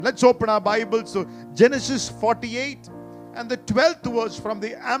Let's open our Bibles to Genesis 48 and the 12th verse from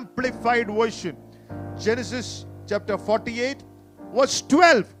the Amplified Version. Genesis chapter 48, verse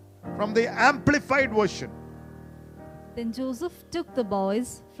 12 from the Amplified Version. Then Joseph took the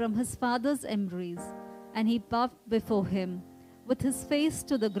boys from his father's embrace, and he bowed before him with his face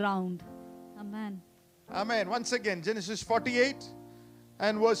to the ground. Amen. Amen. Once again, Genesis 48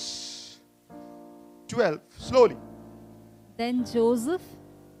 and verse 12. Slowly. Then Joseph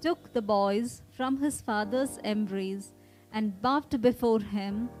took the boys from his father's embrace and bowed before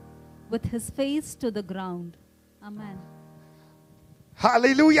him with his face to the ground. Amen.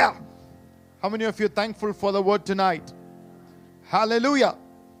 Hallelujah. How many of you are thankful for the word tonight? Hallelujah.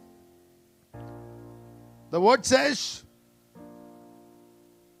 The word says,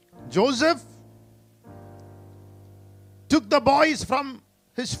 Joseph took the boys from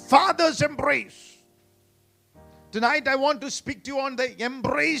his father's embrace. Tonight I want to speak to you on the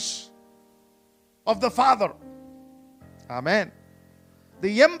embrace of the Father. Amen.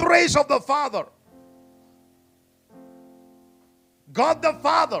 The embrace of the Father. God the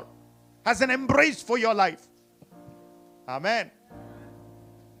Father has an embrace for your life. Amen.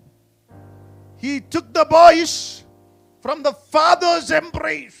 He took the boys from the Father's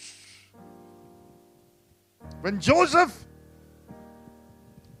embrace. When Joseph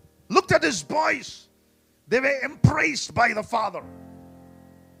looked at his boys, they were embraced by the Father.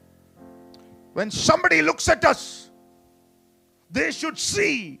 When somebody looks at us, they should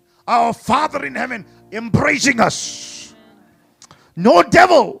see our Father in heaven embracing us. No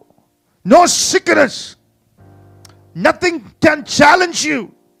devil, no sickness, nothing can challenge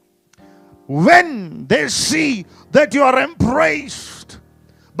you when they see that you are embraced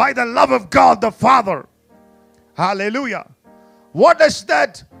by the love of God the Father. Hallelujah. What does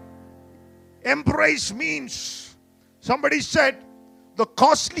that embrace means? Somebody said the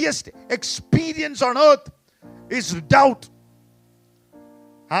costliest experience on earth is doubt.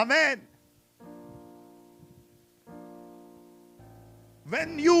 Amen.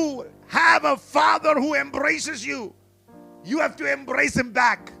 When you have a Father who embraces you, you have to embrace him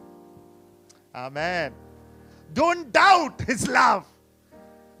back. Amen. Don't doubt his love.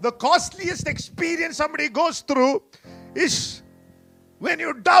 The costliest experience somebody goes through is when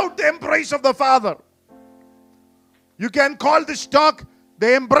you doubt the embrace of the Father. You can call this talk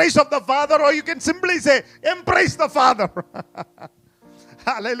the embrace of the Father, or you can simply say, embrace the Father.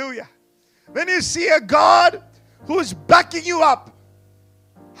 Hallelujah. When you see a God who is backing you up,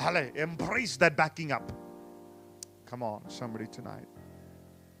 hallelujah, embrace that backing up. Come on, somebody tonight.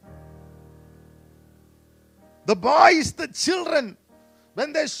 The boys, the children,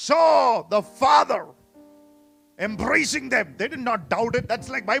 when they saw the Father embracing them, they did not doubt it. That's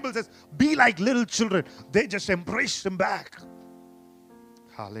like Bible says, be like little children. They just embraced him back.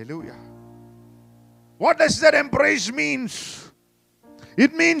 Hallelujah. What does that embrace means?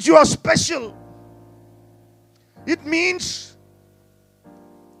 It means you are special. It means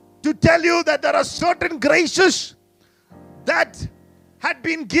to tell you that there are certain graces that had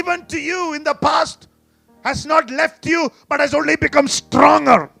been given to you in the past has not left you, but has only become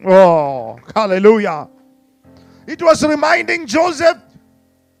stronger. Oh, hallelujah. It was reminding Joseph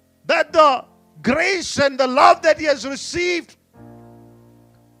that the grace and the love that he has received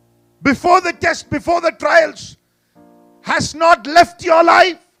before the test, before the trials, has not left your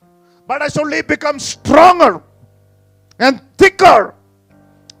life, but has only become stronger and thicker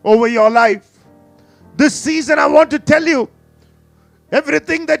over your life. This season I want to tell you,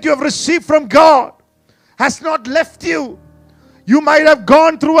 everything that you have received from God has not left you. You might have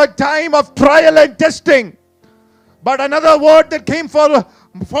gone through a time of trial and testing, but another word that came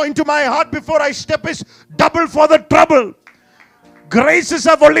into my heart before I step is double for the trouble. Graces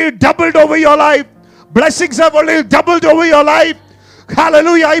have only doubled over your life. Blessings have only doubled over your life.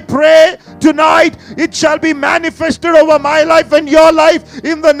 Hallelujah. I pray tonight it shall be manifested over my life and your life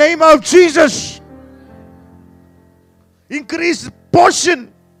in the name of Jesus. Increased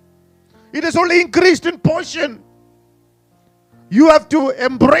portion. It is only increased in portion. You have to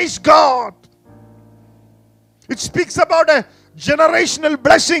embrace God. It speaks about a generational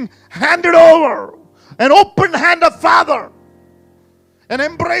blessing handed over. An open hand of Father. And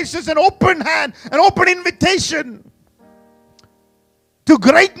embraces an open hand, an open invitation to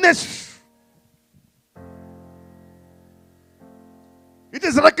greatness. It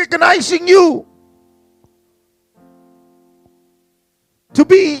is recognizing you to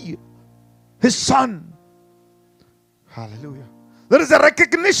be his son. Hallelujah. There is a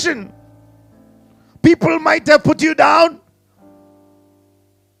recognition. People might have put you down.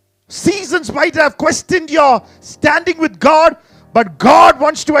 Seasons might have questioned your standing with God. But God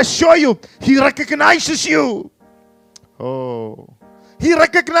wants to assure you, He recognizes you. Oh, He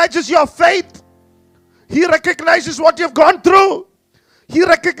recognizes your faith. He recognizes what you've gone through. He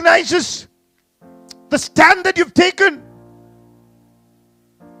recognizes the stand that you've taken.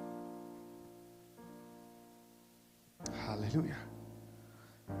 Hallelujah.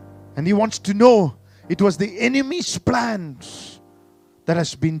 And He wants to know it was the enemy's plans that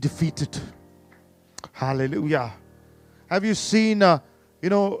has been defeated. Hallelujah. Have you seen,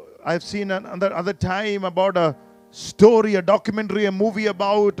 I've seen another time about a story, a documentary, a movie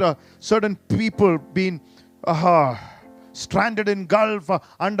about certain people being stranded in Gulf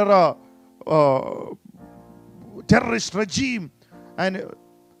under a terrorist regime. And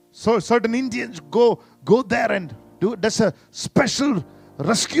so certain Indians go there and there's a special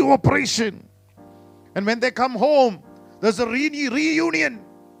rescue operation. And when they come home, there's a reunion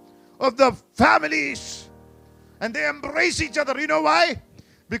of the families. And they embrace each other. You know why?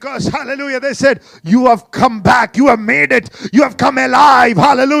 Because, hallelujah, they said, you have come back. You have made it. You have come alive.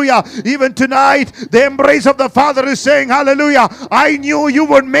 Hallelujah. Even tonight, the embrace of the Father is saying, hallelujah, I knew you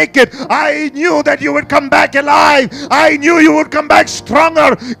would make it. I knew that you would come back alive. I knew you would come back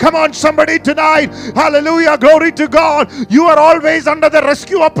stronger. Come on, somebody tonight. Hallelujah. Glory to God. You are always under the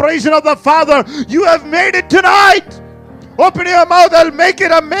rescue operation of the Father. You have made it tonight. Open your mouth. I'll make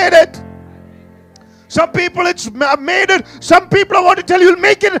it. I made it. Some people it's made it. Some people I want to tell you will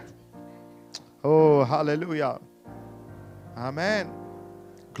make it. Oh, hallelujah. Amen.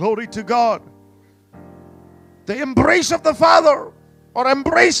 Glory to God. The embrace of the Father, or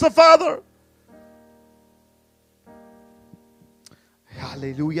embrace the Father.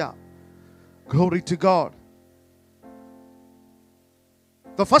 Hallelujah. Glory to God.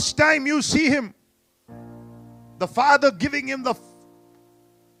 The first time you see Him, the Father giving Him the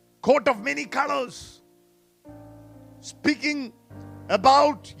coat of many colors, speaking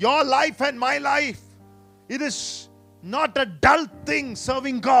about your life and my life. It is not a dull thing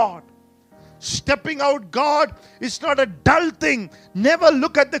serving God. Stepping out God is not a dull thing. Never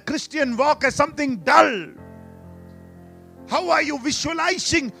look at the Christian walk as something dull. How are you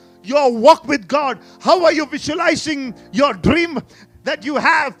visualizing your walk with God? How are you visualizing your dream that you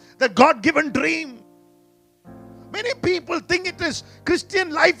have, the God-given dream? Many people think it is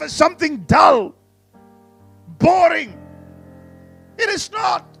Christian life as something dull, boring. It is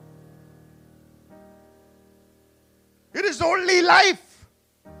not. It is the only life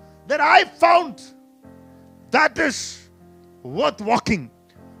that I found that is worth walking,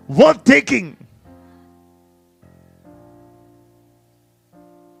 worth taking.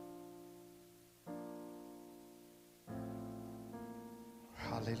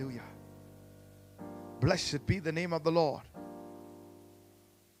 Hallelujah. Blessed be the name of the Lord.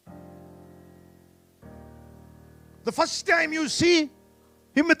 The first time you see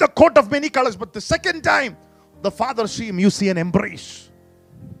Him with a coat of many colors, but the second time the Father see Him, you see an embrace.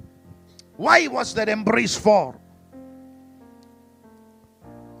 Why was that embrace for?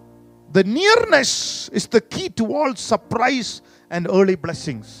 The nearness is the key to all surprise and early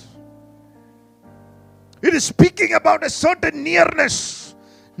blessings. It is speaking about a certain nearness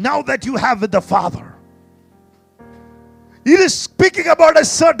now that you have with the Father. It is speaking about a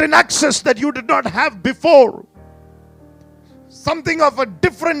certain access that you did not have before. Something of a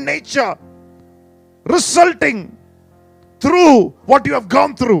different nature resulting through what you have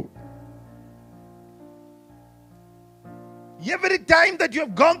gone through. Every time that you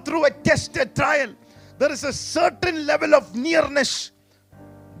have gone through a test, a trial, there is a certain level of nearness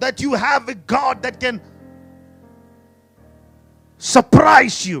that you have with God that can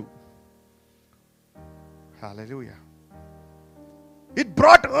surprise you. Hallelujah. It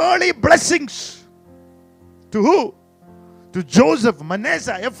brought early blessings to who? To Joseph,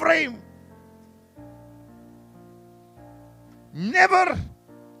 Manasseh, Ephraim. Never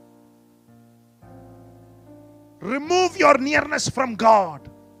remove your nearness from God.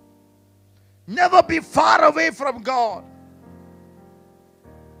 Never be far away from God.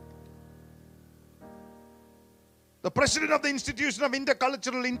 The president of the Institution of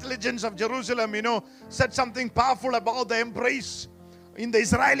Intercultural Intelligence of Jerusalem, said something powerful about the embrace in the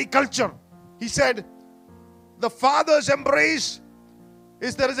Israeli culture. He said, the Father's embrace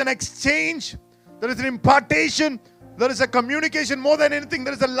is there is an exchange, there is an impartation, there is a communication. More than anything,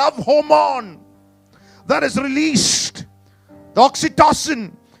 there is a love hormone that is released. The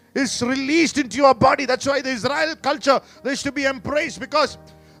oxytocin is released into your body. That's why the Israel culture, there is to be embraced, because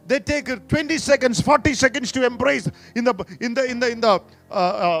they take 20 seconds, 40 seconds to embrace. In the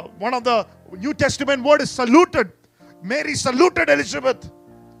one of the New Testament word is saluted. Mary saluted Elizabeth.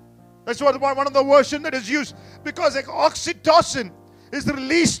 That's what one of the versions that is used. Because like oxytocin is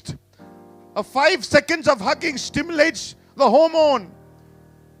released. 5 seconds of hugging stimulates the hormone.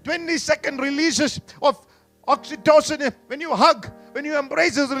 20-second releases of oxytocin when you hug, when you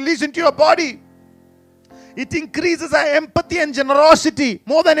embrace, is released into your body. It increases our empathy and generosity.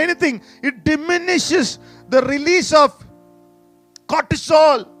 More than anything, it diminishes the release of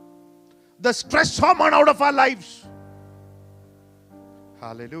cortisol, the stress hormone out of our lives.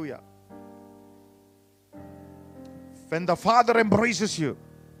 Hallelujah. When the Father embraces you,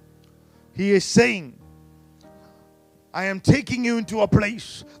 He is saying, I am taking you into a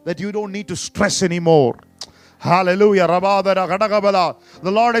place that you don't need to stress anymore. Hallelujah. The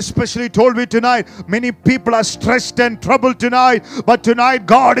Lord especially told me tonight, many people are stressed and troubled tonight, but tonight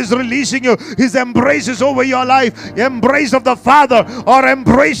God is releasing you. His embrace is over your life. Embrace of the Father, or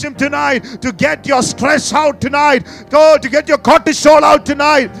embrace Him tonight to get your stress out tonight. Go to get your cortisol out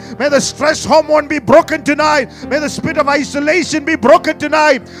tonight. May the stress hormone be broken tonight. May the spirit of isolation be broken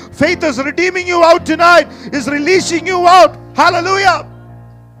tonight. Faith is redeeming you out tonight, is releasing you out. Hallelujah.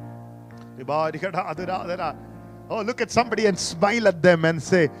 Oh, look at somebody and smile at them and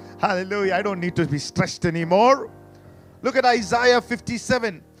say, hallelujah, I don't need to be stressed anymore. Look at Isaiah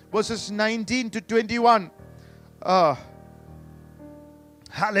 57, verses 19 to 21.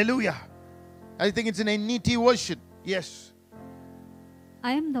 Hallelujah. I think it's an NET version. Yes.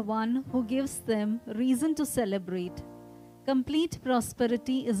 I am the one who gives them reason to celebrate. Complete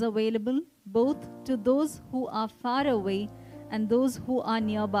prosperity is available both to those who are far away and those who are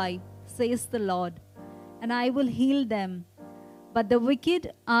nearby, says the Lord. And I will heal them. But the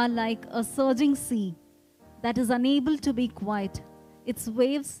wicked are like a surging sea that is unable to be quiet. Its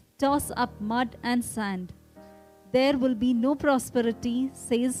waves toss up mud and sand. There will be no prosperity,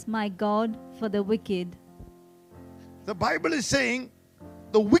 says my God, for the wicked. The Bible is saying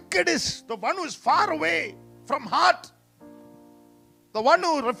the wicked is the one who is far away from heart. The one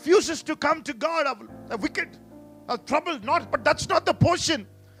who refuses to come to God, the wicked, troubled. But that's not the portion.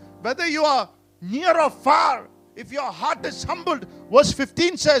 Whether you are near or far, if your heart is humbled, verse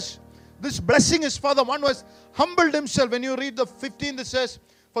 15 says, this blessing is for the one who has humbled himself. When you read the 15, it says,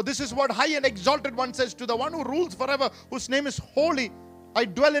 for this is what high and exalted one says, to the one who rules forever, whose name is holy. I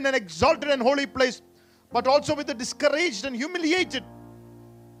dwell in an exalted and holy place, but also with the discouraged and humiliated,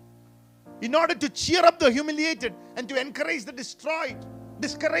 in order to cheer up the humiliated and to encourage the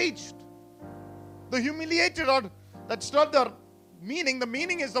discouraged. The humiliated, or that's not the meaning. The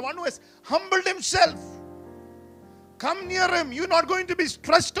meaning is the one who has humbled himself. Come near Him. You're not going to be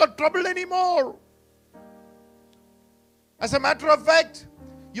stressed or troubled anymore. As a matter of fact,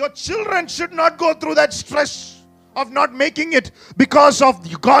 your children should not go through that stress of not making it because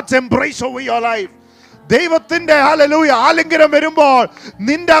of God's embrace over your life. ദൈവത്തിന്റെ hallelujah ആലിംഗനം വരുമ്പോൾ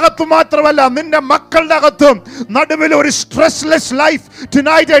നിന്റെ അകത്ത് മാത്രമല്ല നിന്റെ മക്കളുടെ അകത്തും നടുവിൽ ഒരു stressless life.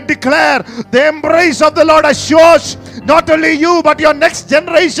 Tonight I declare the embrace of the Lord assures not only you but your next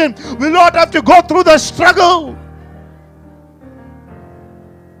generation will not have to go through the struggle.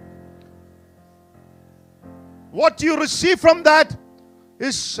 What you receive from that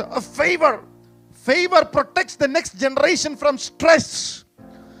is a favor. Favor protects the next generation from stress.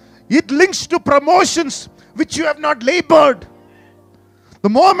 It links to promotions which you have not labored. The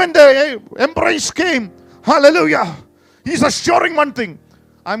moment the embrace came, hallelujah, He's assuring one thing.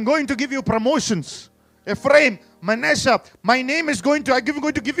 I'm going to give you promotions. Ephraim, Manasseh, my name is going to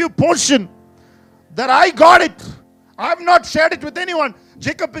give you portion. That I got it. I've not shared it with anyone.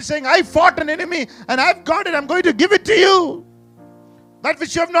 Jacob is saying, I fought an enemy and I've got it. I'm going to give it to you. That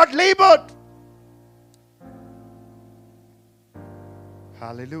which you have not labored.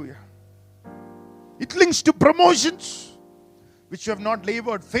 Hallelujah. It links to promotions which you have not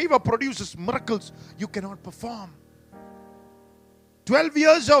labored. Favor produces miracles you cannot perform. 12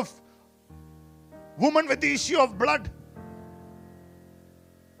 years of woman with the issue of blood.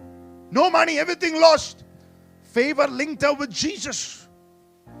 No money, everything lost. Favor linked her with Jesus.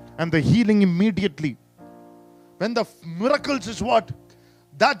 And the healing immediately. When the miracles is what?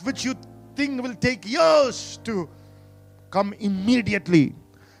 That which you think will take years to come immediately.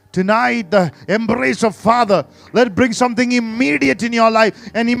 Tonight, the embrace of Father, let it bring something immediate in your life.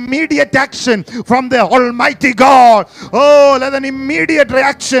 An immediate action from the Almighty God. Oh, let an immediate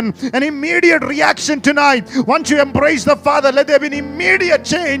reaction, an immediate reaction tonight. Once you embrace the Father, let there be an immediate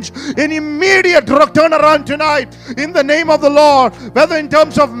change, an immediate turnaround tonight. In the name of the Lord, whether in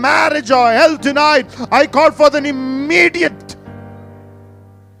terms of marriage or health tonight, I call for an immediate.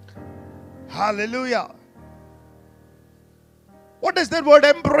 Hallelujah. What does that word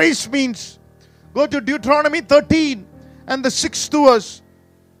embrace means? Go to Deuteronomy 13 and the 6th verse.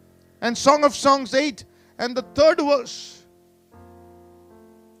 And Song of Songs 8 and the 3rd verse.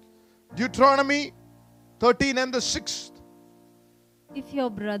 Deuteronomy 13 and the 6th. If your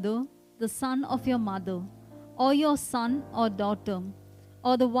brother, the son of your mother, or your son or daughter,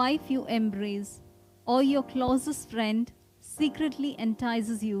 or the wife you embrace, or your closest friend secretly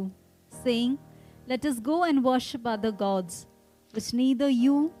entices you, saying, "Let us go and worship other gods," which neither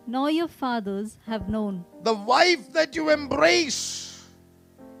you nor your fathers have known. The wife that you embrace.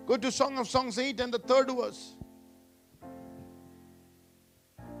 Go to Song of Songs 8 and the 3rd verse.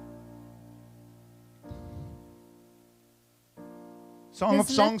 Song of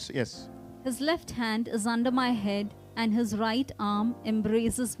Songs, yes. His left hand is under my head, and his right arm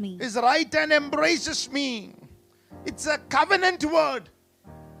embraces me. His right hand embraces me. It's a covenant word.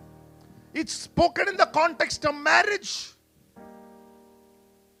 It's spoken in the context of marriage.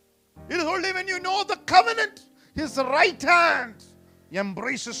 It is only when you know the covenant, his right hand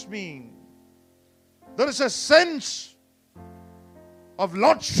embraces me. There is a sense of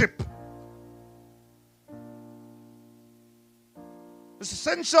lordship. There's a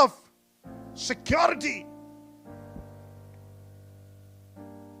sense of security.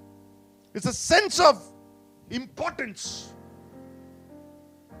 It's a sense of importance.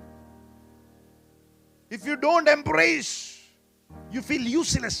 If you don't embrace, you feel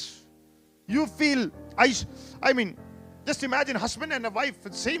useless. You feel, I mean, just imagine husband and a wife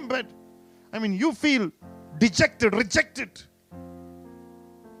in the same bed. I mean, you feel dejected, rejected.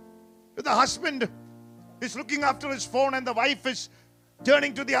 If the husband is looking after his phone and the wife is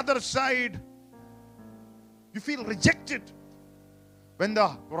turning to the other side, you feel rejected. When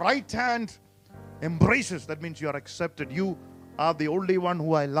the right hand embraces, that means you are accepted. You are the only one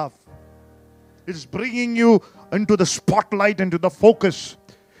who I love. It is bringing you into the spotlight, into the focus.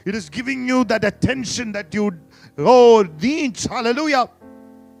 It is giving you that attention that you need. Hallelujah.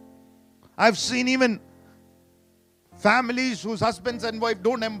 I've seen even families whose husbands and wife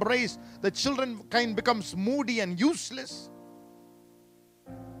don't embrace. The children kind becomes moody and useless.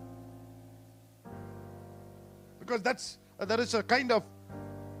 Because there is a kind of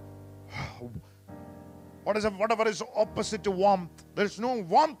whatever is opposite to warmth. There is no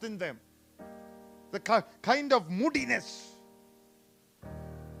warmth in them. The kind of moodiness.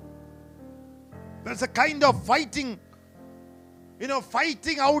 There's a kind of fighting. You know,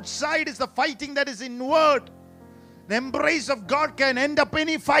 fighting outside is the fighting that is inward. The embrace of God can end up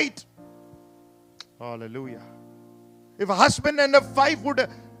any fight. Hallelujah. If a husband and a wife would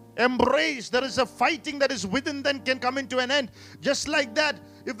embrace, there is a fighting that is within them can come into an end. Just like that,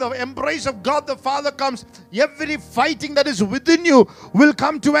 if the embrace of God the Father comes, every fighting that is within you will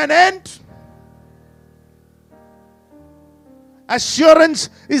come to an end. Assurance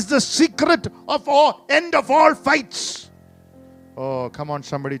is the secret of end of all fights. Oh, come on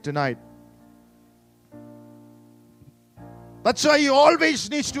somebody tonight. That's why you always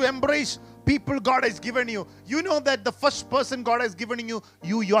need to embrace people God has given you. You know that the first person God has given you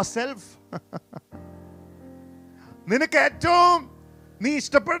yourself. നിനക്ക് ഏറ്റവും നീ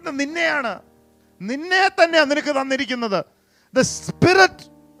ഇഷ്ടപ്പെടുന്ന നിന്നെയാണ്. നിന്നെ തന്നെയാണ് നിനക്ക് തന്നിരിക്കുന്നത്. The spirit,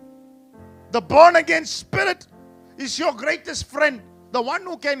 the born again spirit is your greatest friend. The one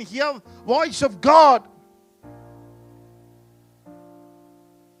who can hear voice of God.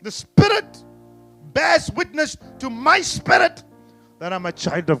 The spirit bears witness to my spirit that I'm a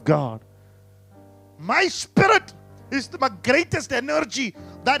child of God. My spirit is the greatest energy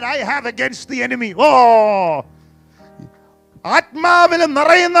that I have against the enemy. Oh! ആത്മാവിൽ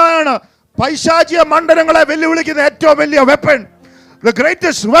നിറയുന്നതാണ് പൈശാചിക മണ്ഡലങ്ങളെ വെല്ലുവിളിക്കുന്ന ഏറ്റവും വലിയ weapon. The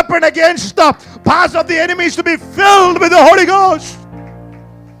greatest weapon against the powers of the enemy is to be filled with the Holy Ghost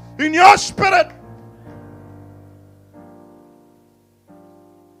in your spirit.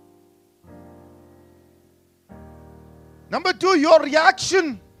 Number 2, your reaction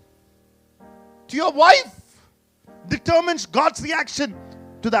to your wife determines God's reaction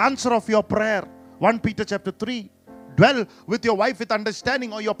to the answer of your prayer. 1 Peter chapter 3. Dwell with your wife with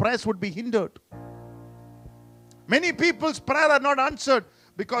understanding, or your prayers would be hindered. Many people's prayers are not answered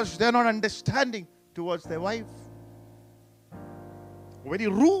because they're not understanding towards their wife. Very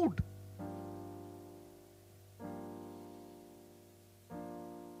rude.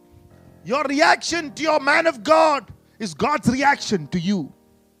 Your reaction to your man of God is God's reaction to you.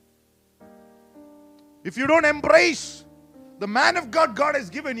 If you don't embrace the man of God God has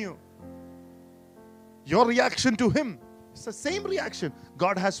given you, your reaction to him is the same reaction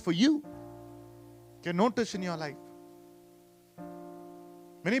God has for you. You can notice in your life.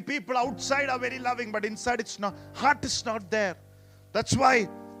 Many people outside are very loving, but inside it's not, heart is not there. That's why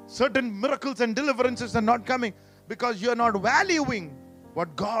certain miracles and deliverances are not coming, because you're not valuing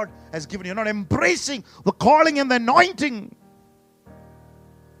what God has given you. You're not embracing the calling and the anointing.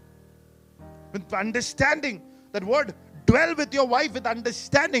 With understanding, that word, dwell with your wife with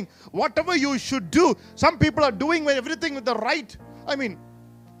understanding. Whatever you should do. Some people are doing everything with the right. I mean,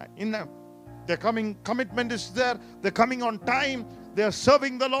 they're coming, commitment is there. They're coming on time. They're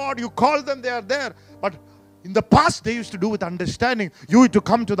serving the Lord. You call them, they are there. But in the past, they used to do with understanding. You need to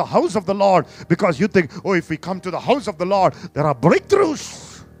come to the house of the Lord because you think, oh, if we come to the house of the Lord, there are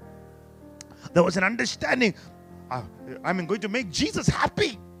breakthroughs. There was an understanding. I'm going to make Jesus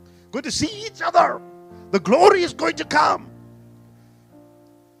happy. Going to see each other. The glory is going to come.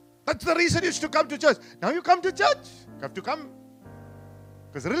 That's the reason you used to come to church. Now you come to church. You have to come.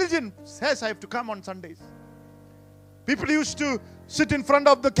 Because religion says I have to come on Sundays. People used to sit in front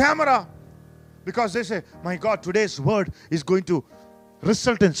of the camera because they say, my God, today's word is going to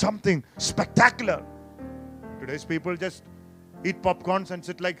result in something spectacular. Today's people just eat popcorns and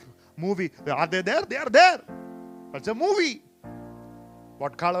sit like movie. Are they there? They are there. That's a movie.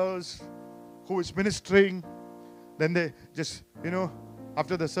 What colors? Who is ministering? Then they just,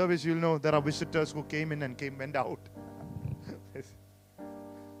 after the service, you'll know there are visitors who came in and went out.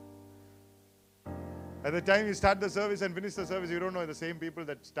 At the time you start the service and finish the service, you don't know the same people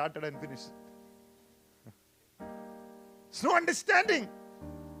that started and finished. There's no understanding.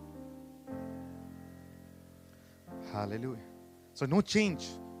 Hallelujah. So no change,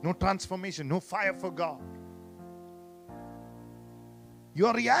 no transformation, no fire for God.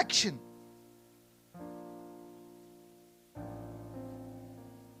 Your reaction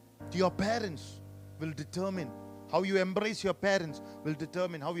to your parents will determine how you embrace your parents, will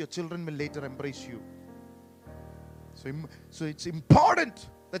determine how your children will later embrace you. So it's important.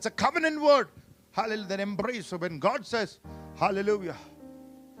 That's a covenant word. Hallelujah. That embrace. So when God says, hallelujah,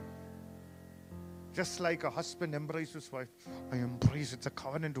 just like a husband embraces his wife, I embrace. It's a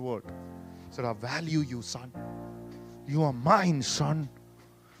covenant word. So I value you, son. You are mine, son.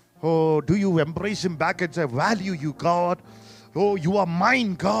 Oh, do you embrace him back and say, value you, God? Oh, you are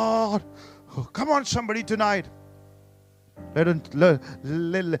mine, God. Oh, come on, somebody tonight. I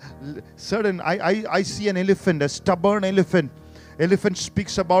see an elephant, a stubborn elephant. Elephant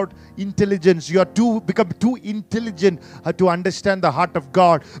speaks about intelligence. You are become too intelligent to understand the heart of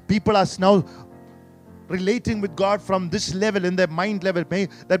God. People are now relating with God from this level, in their mind level. May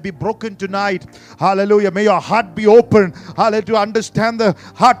that be broken tonight. Hallelujah. May your heart be open. Hallelujah. To understand the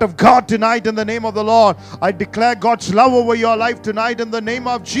heart of God tonight in the name of the Lord. I declare God's love over your life tonight in the name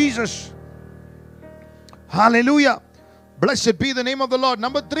of Jesus. Hallelujah. Blessed be the name of the Lord.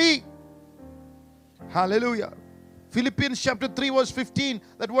 Number 3. Hallelujah. Philippians chapter 3 verse 15.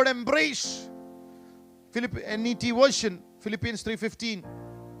 That word embrace. NET version. Philippians 3:15.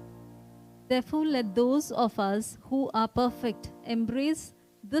 Therefore, let those of us who are perfect embrace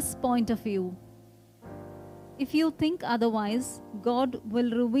this point of view. If you think otherwise, God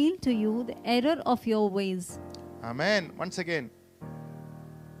will reveal to you the error of your ways. Amen. Once again.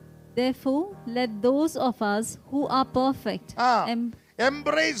 Therefore, let those of us who are perfect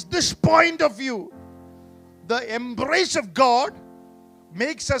embrace this point of view. The embrace of God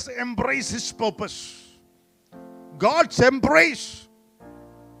makes us embrace His purpose. God's embrace,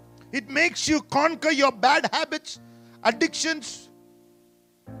 it makes you conquer your bad habits, addictions,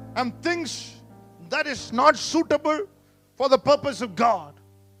 and things that is not suitable for the purpose of God.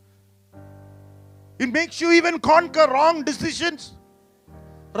 It makes you even conquer wrong decisions,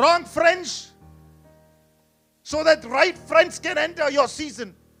 wrong friends, so that right friends can enter your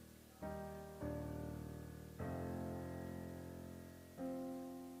season.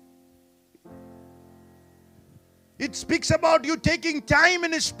 It speaks about you taking time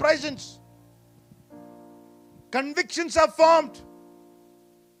in His presence. Convictions are formed.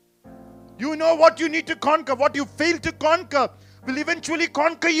 You know what you need to conquer. What you fail to conquer will eventually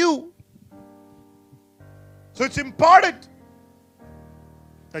conquer you. So it's important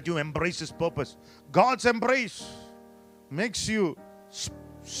that you embrace His purpose. God's embrace makes you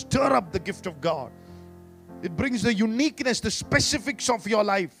stir up the gift of God. It brings the uniqueness, the specifics of your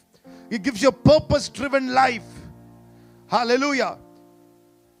life. It gives you a purpose-driven life. Hallelujah.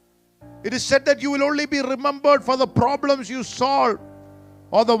 It is said that you will only be remembered for the problems you solve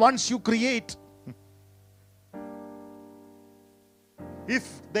or the ones you create.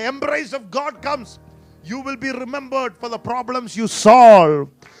 If the embrace of God comes, you will be remembered for the problems you solve.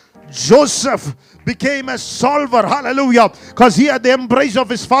 Joseph became a solver. Hallelujah. Because he had the embrace of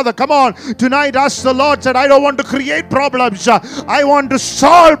his father. Come on. Tonight, ask the Lord, said, I don't want to create problems. I want to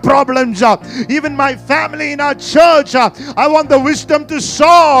solve problems. Even my family in our church, I want the wisdom to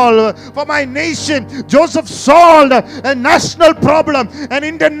solve for my nation. Joseph solved a national problem, an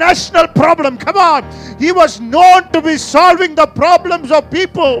international problem. Come on. He was known to be solving the problems of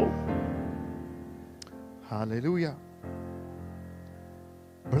people. Hallelujah.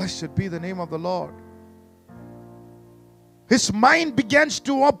 Blessed be the name of the Lord. His mind begins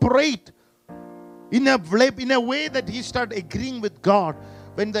to operate in a way that he started agreeing with God.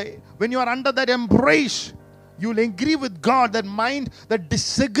 When you are under that embrace, you will agree with God. That mind that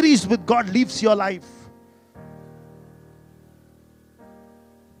disagrees with God leaves your life.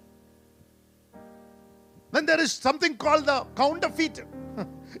 Then there is something called the counterfeit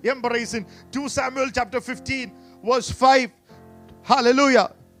embrace in 2 Samuel chapter 15 verse 5.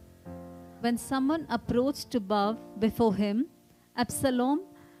 Hallelujah. When someone approached to bow before him, Absalom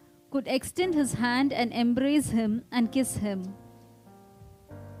could extend his hand and embrace him and kiss him.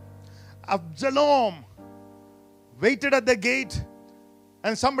 Absalom waited at the gate,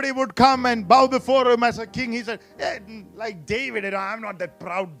 and somebody would come and bow before him as a king. He said, like David, I'm not that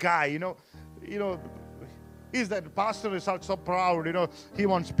proud guy, He's that pastor is so proud, he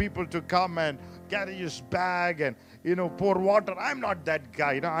wants people to come and carry his bag and, pour water. I'm not that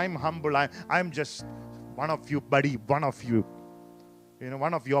guy, I'm humble. I'm just one of you, buddy, one of you,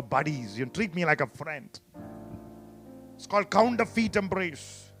 one of your buddies. You treat me like a friend. It's called counterfeit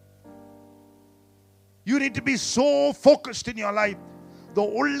embrace. You need to be so focused in your life. The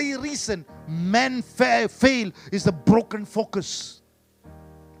only reason men fail is the broken focus.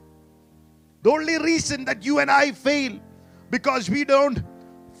 The only reason that you and I fail, because we don't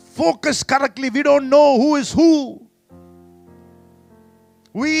focus correctly. We don't know who is who.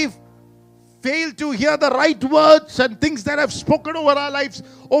 We've failed to hear the right words and things that have spoken over our lives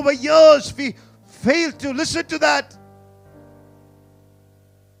over years. We fail to listen to that.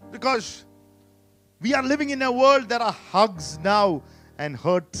 Because we are living in a world that are hugs now and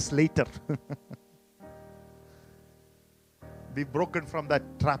hurts later. We've broken from that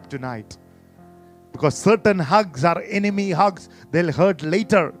trap tonight. Because certain hugs are enemy hugs. They'll hurt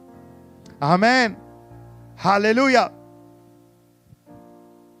later. Amen. Hallelujah.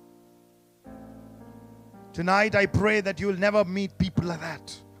 Tonight I pray that you will never meet people like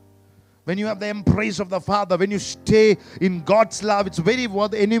that. When you have the embrace of the Father, when you stay in God's love, it's very for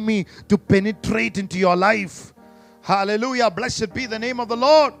the enemy to penetrate into your life. Hallelujah. Blessed be the name of the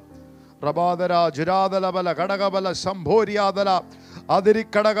Lord. Rabadara, Jiradala Bala, Gadagabala, Sambhoriadala, Adiri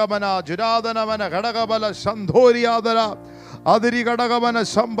Kadagamana, Jiradana, Gadagabala, Sandhoriadala, Adiri Kadagamana,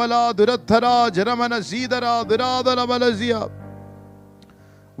 Sambala, Durathara, Jeramana, Zidara, Duradala Balazia.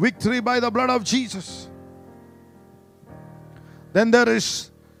 Victory by the blood of Jesus. Then there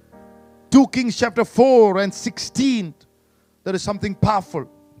is 2 Kings chapter 4 and 16. There is something powerful.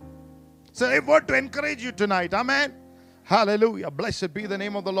 So I want to encourage you tonight. Amen. Hallelujah. Blessed be the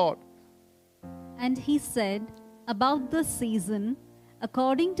name of the Lord. And he said, about this season,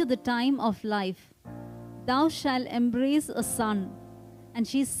 according to the time of life, thou shalt embrace a son. And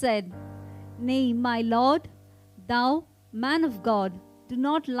she said, Nay, my Lord, thou, man of God, do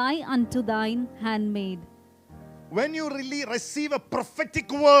not lie unto thine handmaid. When you really receive a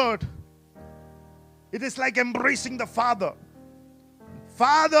prophetic word, it is like embracing the Father.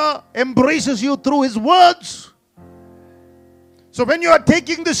 Father embraces you through His words. So when you are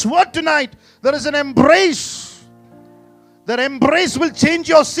taking this word tonight, there is an embrace. That embrace will change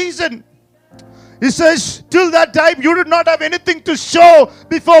your season. He says, till that time you did not have anything to show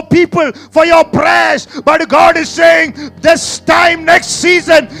before people for your prayers. But God is saying, this time, next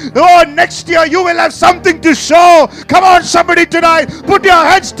season, next year, you will have something to show. Come on, somebody tonight, put your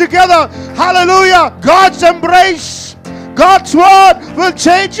hands together. Hallelujah. God's embrace, God's word will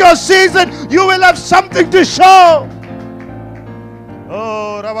change your season. You will have something to show.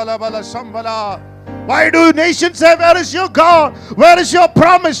 Oh, Ravalabala Sambala. Why do nations say, where is your God? Where is your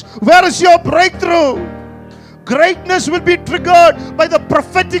promise? Where is your breakthrough? Greatness will be triggered by the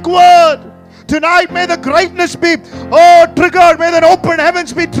prophetic word. Tonight, may the greatness be, triggered. May the open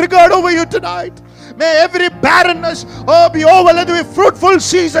heavens be triggered over you tonight. May every barrenness, be overlaid with fruitful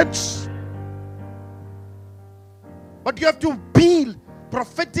seasons. But you have to peel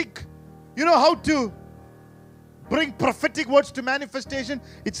prophetic. You know how to bring prophetic words to manifestation?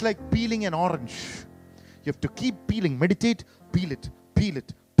 It's like peeling an orange. You have to keep peeling, meditate, peel it, peel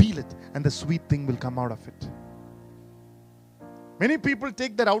it, peel it, and the sweet thing will come out of it. Many people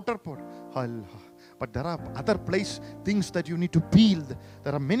take that outer part, But there are other things that you need to peel.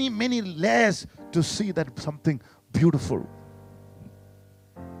 There are many, many layers to see that something beautiful.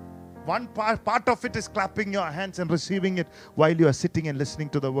 One part of it is clapping your hands and receiving it while you are sitting and listening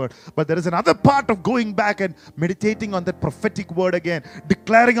to the word. But there is another part of going back and meditating on that prophetic word again,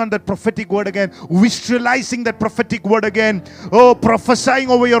 declaring on that prophetic word again, visualizing that prophetic word again. Oh,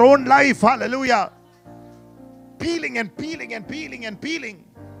 prophesying over your own life. Hallelujah. Peeling and peeling and peeling and peeling.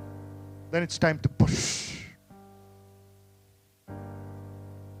 Then it's time to push.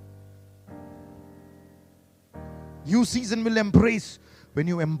 New season will embrace when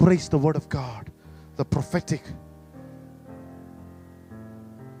you embrace the word of God, the prophetic.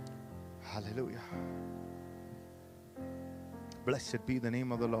 Hallelujah. Blessed be the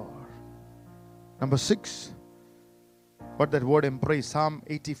name of the Lord. Number 6, what that word embrace, Psalm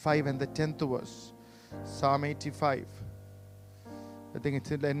 85 and the 10th verse. Psalm 85. I think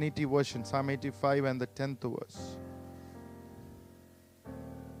it's in the NET version, Psalm 85 and the 10th verse.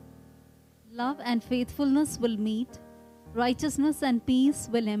 Love and faithfulness will meet. Righteousness and peace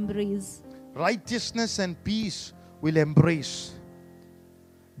will embrace. Righteousness and peace will embrace.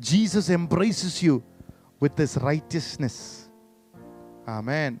 Jesus embraces you with His righteousness.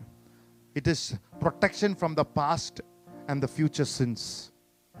 Amen. It is protection from the past and the future sins.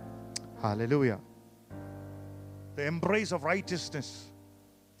 Hallelujah. The embrace of righteousness.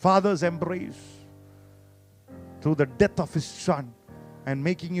 Father's embrace through the death of His Son and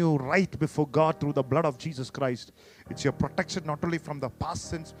making you right before God through the blood of Jesus Christ. It's your protection not only from the past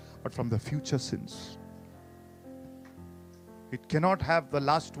sins, but from the future sins. It cannot have the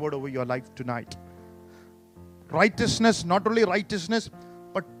last word over your life tonight. Righteousness, not only righteousness,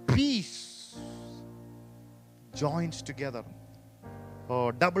 but peace joins together.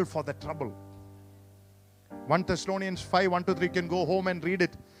 Oh, double for the trouble. 1 Thessalonians 5, 1 to 3, can go home and read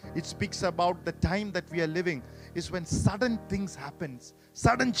it. It speaks about the time that we are living is when sudden things happens,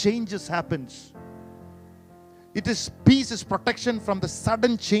 sudden changes happens. It is peace, is protection from the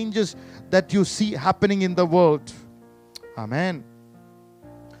sudden changes that you see happening in the world. Amen.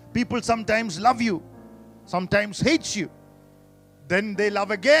 People sometimes love you, sometimes hate you, then they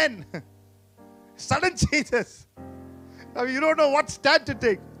love again. Sudden changes. Now you don't know what stand to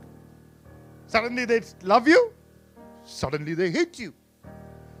take. Suddenly they love you, suddenly they hate you,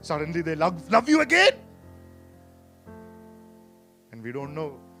 suddenly they love you again. And we don't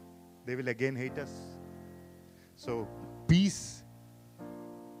know, they will again hate us. So peace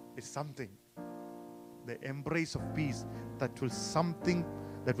is something, the embrace of peace that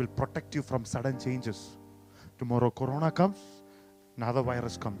will protect you from sudden changes. Tomorrow corona comes, another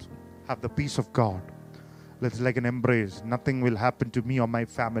virus comes. Have the peace of God. It's like an embrace. Nothing will happen to me or my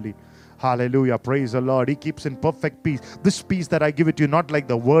family. Hallelujah. Praise the Lord. He keeps in perfect peace. This peace that I give it to you, not like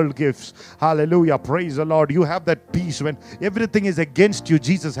the world gives. Hallelujah. Praise the Lord. You have that peace. When everything is against you,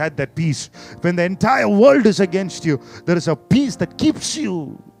 Jesus had that peace. When the entire world is against you, there is a peace that keeps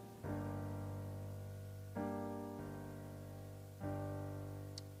you.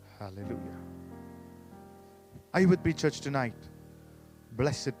 Hallelujah. Are you with me, church, tonight?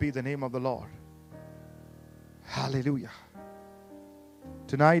 Blessed be the name of the Lord. Hallelujah.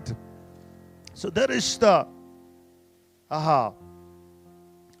 Tonight, so there is the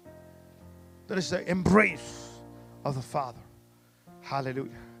embrace of the Father.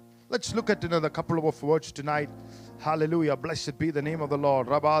 Hallelujah. Let's look at another couple of words tonight. Hallelujah. Blessed be the name of the Lord.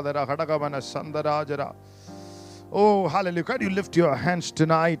 Oh, hallelujah. Can you lift your hands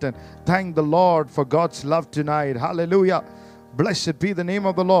tonight and thank the Lord for God's love tonight? Hallelujah. Blessed be the name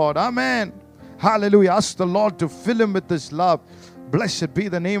of the Lord. Amen. Hallelujah. Ask the Lord to fill him with His love. Blessed be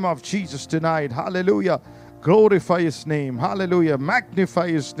the name of Jesus tonight. Hallelujah. Glorify His name. Hallelujah. Magnify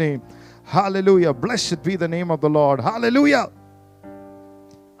His name. Hallelujah. Blessed be the name of the Lord. Hallelujah.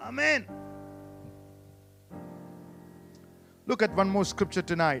 Amen. Look at one more scripture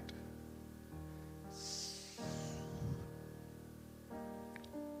tonight.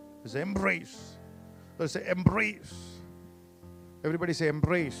 There's an embrace. There's an embrace. Everybody say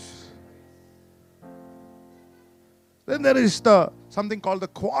embrace. Then there is something called the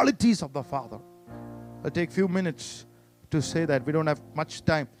qualities of the Father. I'll take a few minutes to say that. We don't have much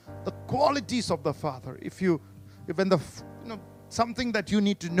time. The qualities of the Father. Something that you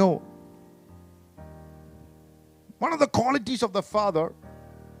need to know. One of the qualities of the Father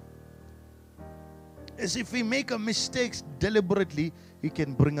is if we make a mistake deliberately, He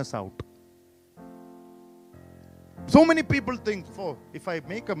can bring us out. So many people think, if I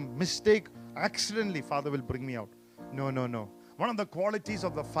make a mistake accidentally, Father will bring me out. No. One of the qualities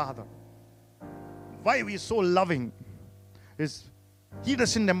of the Father, why we are so loving, is He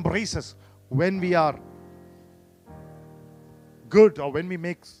doesn't embrace us when we are good or when we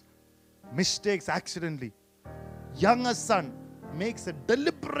make mistakes accidentally. Younger son makes a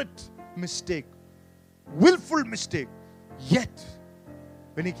deliberate mistake, willful mistake. Yet,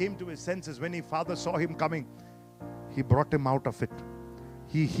 when he came to his senses, when his father saw him coming, he brought him out of it.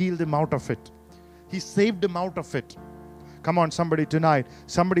 He healed him out of it. He saved him out of it. Come on, somebody tonight.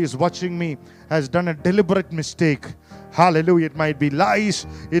 Somebody is watching me, has done a deliberate mistake. Hallelujah. It might be lies.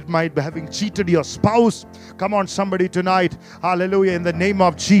 It might be having cheated your spouse. Come on, somebody tonight. Hallelujah. In the name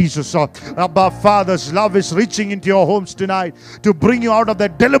of Jesus. Abba Father's love is reaching into your homes tonight to bring you out of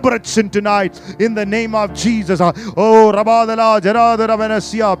that deliberate sin tonight. In the name of Jesus. Oh,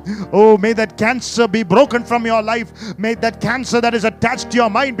 may that cancer be broken from your life. May that cancer that is attached to your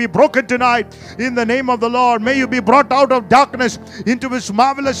mind be broken tonight. In the name of the Lord. May you be brought out of darkness into His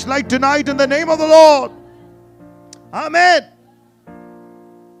marvelous light tonight. In the name of the Lord. Amen.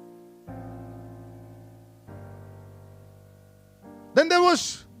 Then there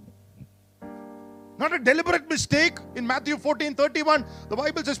was not a deliberate mistake. In Matthew 14:31, the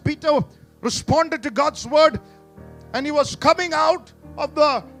Bible says Peter responded to God's word, and he was coming out of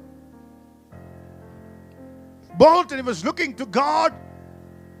the boat and he was looking to God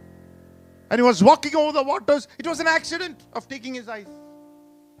and he was walking over the waters. It was an accident of taking his eyes.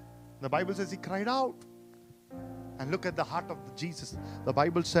 The Bible says he cried out. And look at the heart of Jesus. The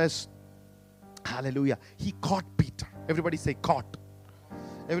Bible says, hallelujah, he caught Peter. Everybody say caught.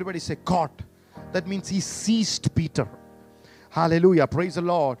 Everybody say caught. That means he seized Peter. Hallelujah, praise the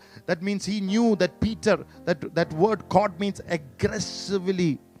Lord. That means he knew that Peter, that word caught means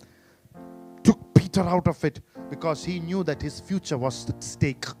aggressively took Peter out of it, because he knew that his future was at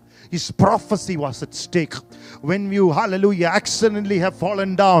stake. His prophecy was at stake. When you, hallelujah, accidentally have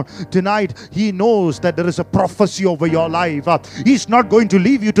fallen down tonight, he knows that there is a prophecy over your life. He's not going to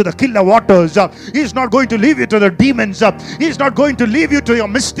leave you to the killer waters. He's not going to leave you to the demons. He's not going to leave you to your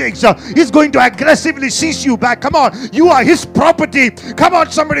mistakes. He's going to aggressively seize you back. Come on, you are his property. Come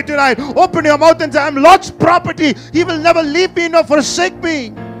on, somebody tonight, open your mouth and say, I'm Lord's property. He will never leave me nor forsake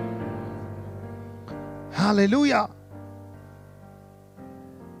me. Hallelujah.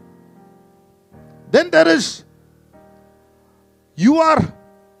 Then there is, you are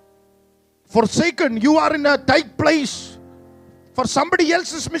forsaken. You are in a tight place for somebody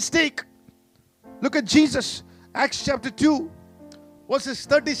else's mistake. Look at Jesus. Acts chapter 2, verses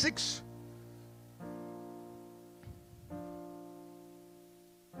 36.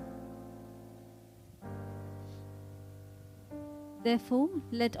 Therefore,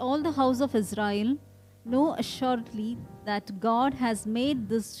 let all the house of Israel know assuredly that God has made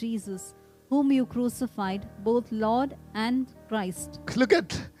this Jesus, whom you crucified, both Lord and Christ. Look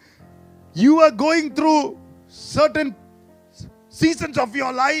at, you are going through certain seasons of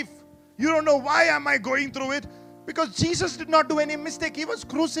your life. You don't know, why am I going through it? Because Jesus did not do any mistake. He was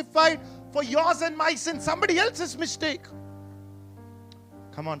crucified for yours and my sin, somebody else's mistake.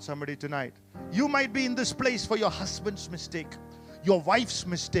 Come on, somebody tonight. You might be in this place for your husband's mistake, your wife's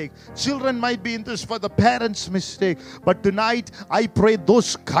mistake. Children might be in this for the parents' mistake. But tonight, I pray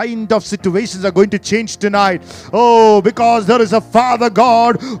those kind of situations are going to change tonight. Oh, because there is a Father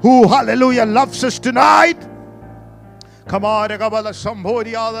God who, hallelujah, loves us tonight. Come on, our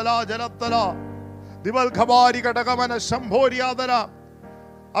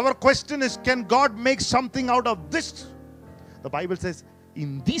question is, can God make something out of this? The Bible says,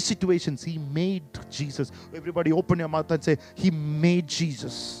 in these situations, He made Jesus. Everybody open your mouth and say, He made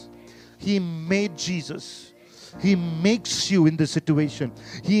Jesus. He made Jesus. He makes you in this situation.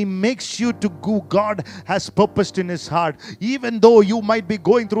 He makes you to go. God has purposed in His heart. Even though you might be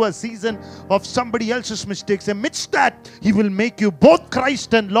going through a season of somebody else's mistakes, amidst that, He will make you both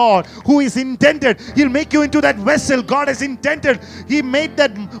Christ and Lord, who is intended. He'll make you into that vessel God has intended. He made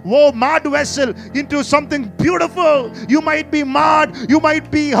that marred vessel into something beautiful. You might be marred. You might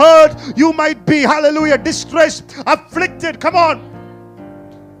be hurt. You might be, hallelujah, distressed, afflicted. Come on.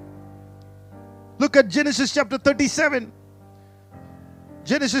 Look at Genesis chapter 37.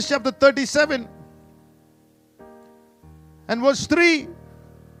 Genesis chapter 37 and verse 3.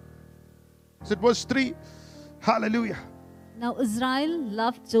 Is it verse 3? Hallelujah. Now Israel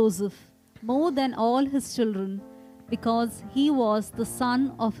loved Joseph more than all his children, because he was the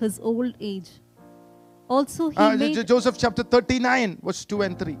son of his old age. Also he made... Joseph chapter 39 verse 2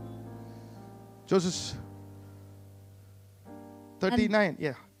 and 3. Joseph 39,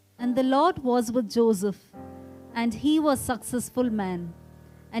 yeah. And the Lord was with Joseph, and he was a successful man,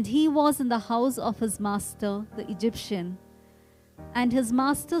 and he was in the house of his master, the Egyptian. And his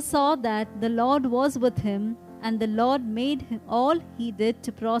master saw that the Lord was with him, And the Lord made all he did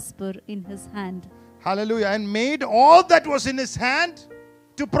to prosper in his hand. Hallelujah. And made all that was in his hand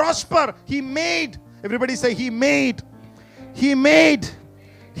to prosper. He made. Everybody say, he made. He made.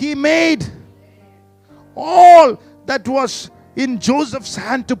 He made all that was in Joseph's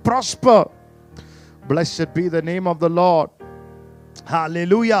hand to prosper. Blessed be the name of the Lord.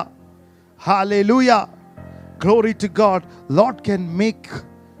 Hallelujah. Hallelujah. Glory to God. Lord can make,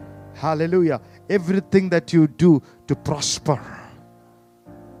 hallelujah, everything that you do to prosper.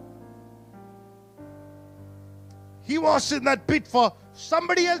 He was in that pit for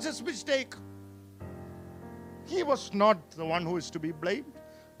somebody else's mistake. He was not the one who is to be blamed,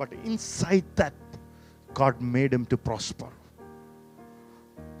 but inside that, God made him to prosper.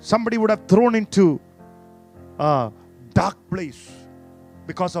 Somebody would have thrown into a dark place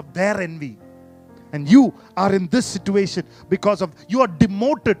because of their envy. And you are in this situation because of, you are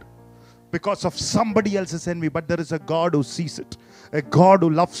demoted because of somebody else's envy. But there is a God who sees it, a God who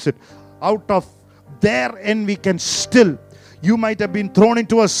loves it. Out of their envy can still, you might have been thrown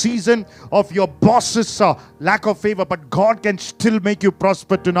into a season of your boss's lack of favor, but God can still make you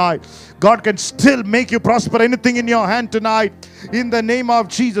prosper tonight. God can still make you prosper. Anything in your hand tonight, in the name of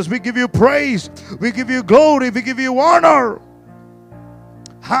Jesus, we give you praise, we give you glory, we give you honor.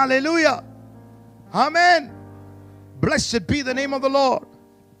 Hallelujah. Amen. Blessed be the name of the Lord.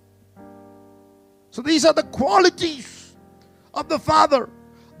 So these are the qualities of the Father.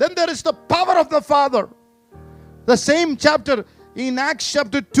 Then there is the power of the Father. The same chapter in Acts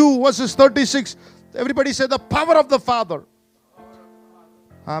chapter 2 verses 36. Everybody say the power of the Father.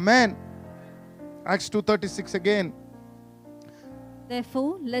 Amen. Acts 2:36 again.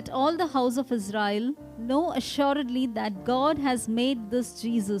 Therefore, let all the house of Israel know assuredly that God has made this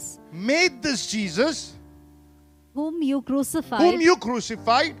Jesus, whom you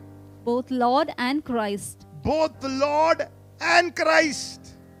crucified, both Lord and Christ. Both the Lord and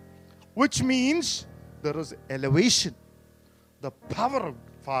Christ. Which means there is elevation. The power of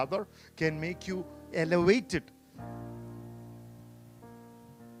Father can make you elevated.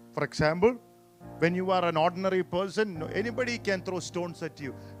 For example, when you are an ordinary person, anybody can throw stones at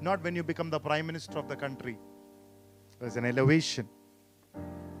you. Not when you become the Prime Minister of the country. There's an elevation.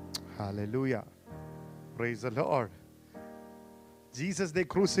 Hallelujah. Praise the Lord. Jesus they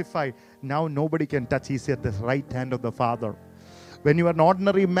crucified. Now nobody can touch. He's at the right hand of the Father. When you are an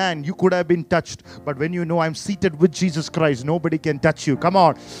ordinary man, you could have been touched. But when you know I'm seated with Jesus Christ, nobody can touch you. Come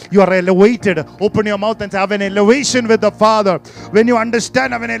on. You are elevated. Open your mouth and say, I have an elevation with the Father. When you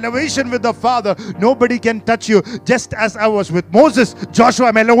understand I have an elevation with the Father, nobody can touch you. Just as I was with Moses, Joshua,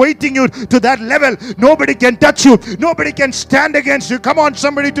 I'm elevating you to that level. Nobody can touch you. Nobody can stand against you. Come on,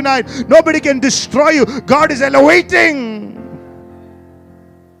 somebody tonight. Nobody can destroy you. God is elevating.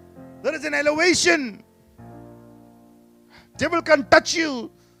 There is an elevation. Devil can't touch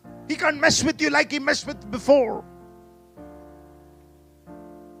you. He can't mess with you like he messed with before.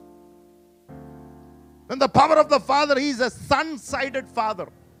 Then the power of the Father, he is a sun-sided Father.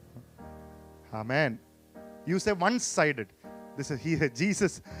 Amen. You say one-sided. This is he,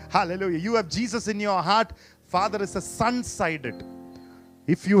 Jesus. Hallelujah. You have Jesus in your heart. Father is a sun-sided.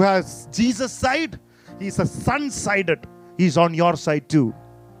 If you have Jesus' side, he is a sun-sided. He is on your side too.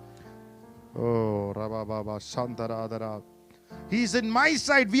 Oh, Rabba Shantaradara. He is in my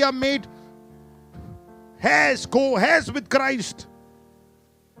side. We are made co-heirs with Christ.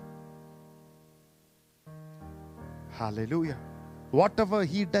 Hallelujah. Whatever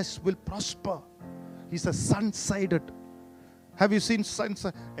he does will prosper. He's a sun-sided. Have you seen sons?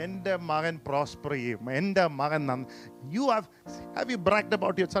 Ende magan prosper. Ende magan. Have you bragged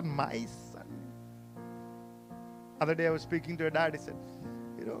about your son? My son. Other day I was speaking to a dad. He said,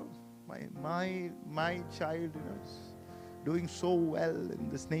 my child, is doing so well in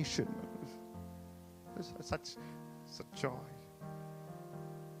this nation. Such joy.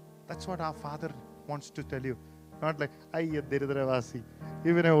 That's what our Father wants to tell you. Not like,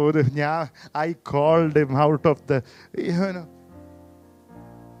 even I called him out of the,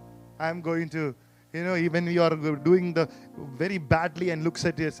 I'm going to, even you are doing the very badly and looks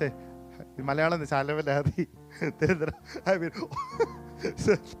at you and say, Malayalam is I mean,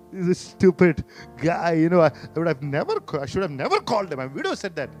 so, he's a stupid guy, I should have never called him. My widow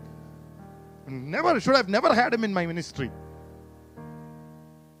said that. Should have never had him in my ministry.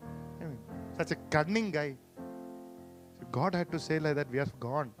 Such a cunning guy. God had to say like that, we are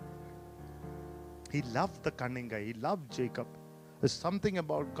gone. He loved the cunning guy. He loved Jacob. There's something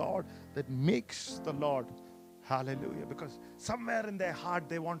about God that makes the Lord, hallelujah, because somewhere in their heart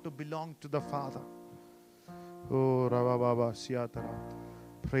they want to belong to the Father. Oh, Rabba Baba Siyatara.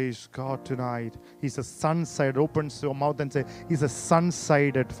 Praise God tonight. He's a sun-sided. Opens your mouth and say, He's a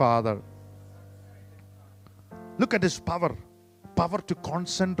sun-sided Father. Look at His power. Power to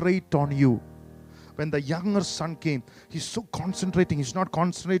concentrate on you. When the younger son came, he's so concentrating. He's not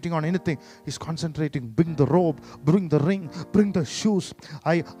concentrating on anything. He's concentrating. Bring the robe, bring the ring, bring the shoes.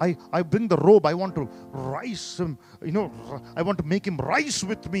 I bring the robe. I want to rise him. I want to make him rise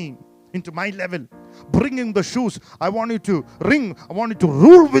with me into my level. Bringing the shoes, I want you to ring. I want you to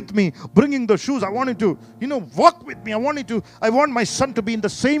rule with me. Bringing the shoes, I want you to, walk with me. I want my son to be in the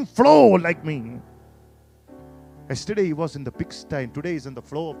same flow like me. Yesterday he was in the pigsty, and today he's in the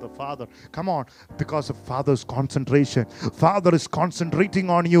flow of the Father. Come on, because of Father's concentration. Father is concentrating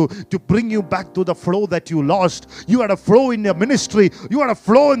on you to bring you back to the flow that you lost. You had a flow in your ministry. You had a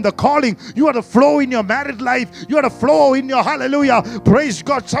flow in the calling. You had a flow in your married life. You had a flow in your hallelujah. Praise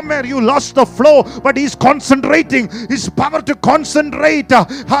God. Somewhere you lost the flow, but He's concentrating. His power to concentrate.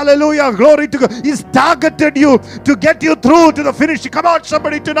 Hallelujah. Glory to God. He's targeted you to get you through to the finish. Come on,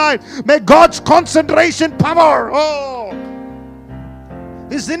 somebody tonight. May God's concentration power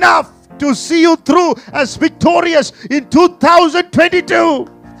is enough to see you through as victorious in 2022.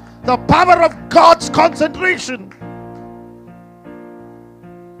 The power of God's concentration.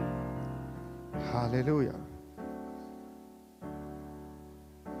 Hallelujah.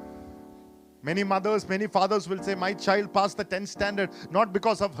 Many mothers, many fathers will say, my child passed the 10th standard not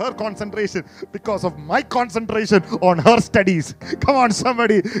because of her concentration, because of my concentration on her studies. Come on,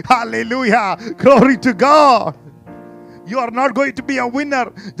 somebody. Hallelujah. Glory to God. You are not going to be a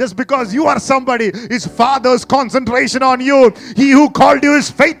winner just because you are somebody. It's Father's concentration on you. He who called you is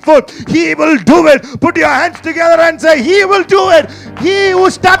faithful. He will do it. Put your hands together and say, He will do it. He who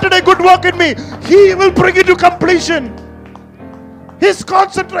started a good work in me, He will bring it to completion. His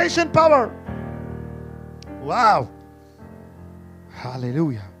concentration power. Wow.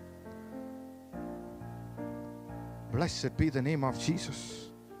 Hallelujah. Blessed be the name of Jesus.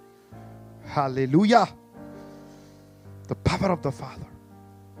 Hallelujah. The power of the Father.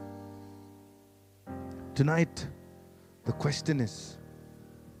 Tonight, the question is,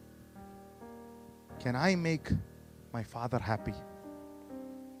 can I make my Father happy?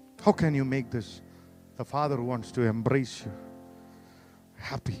 How can you make this? The Father wants to embrace you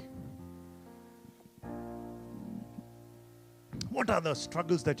happy. What are the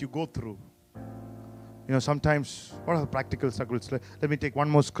struggles that you go through? Sometimes, what are the practical struggles? Let me take one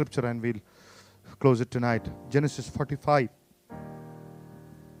more scripture and we'll close it tonight. Genesis 45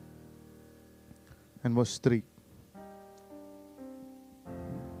 and verse 3.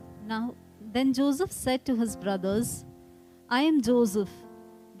 Now, then Joseph said to his brothers, I am Joseph.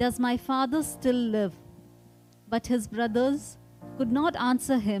 Does my father still live? But his brothers could not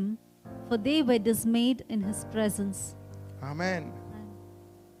answer him, for they were dismayed in his presence. Amen.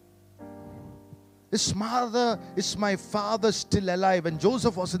 Is my father still alive? When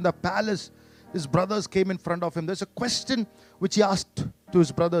Joseph was in the palace, his brothers came in front of him. There's a question which he asked to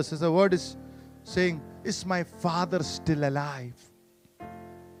his brothers. The word is saying, is my father still alive?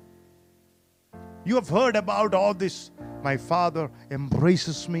 You have heard about all this. My father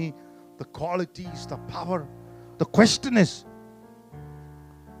embraces me, the qualities, the power. The question is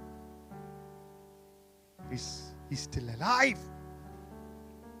he still alive?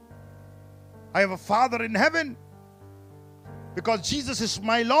 I have a Father in heaven. Because Jesus is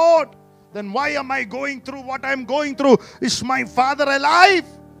my Lord, then why am I going through what I'm going through? Is my Father alive?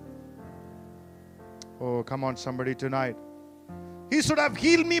 Oh, come on, somebody tonight. He should have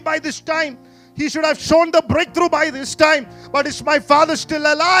healed me by this time. He should have shown the breakthrough by this time. But is my Father still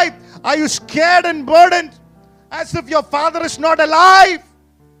alive? Are you scared and burdened as if your Father is not alive?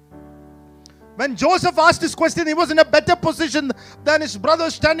 When Joseph asked this question, he was in a better position than his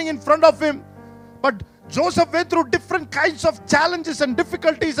brothers standing in front of him. But Joseph went through different kinds of challenges and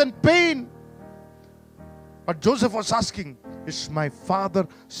difficulties and pain. But Joseph was asking, is my father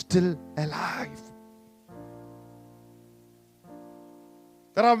still alive?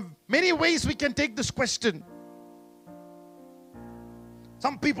 There are many ways we can take this question.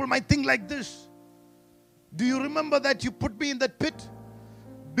 Some people might think like this. Do you remember that you put me in that pit?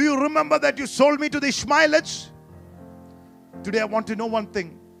 Do you remember that you sold me to the Ishmaelites? Today I want to know one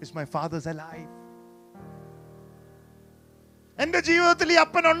thing. Is my father's alive? Ende jeevathil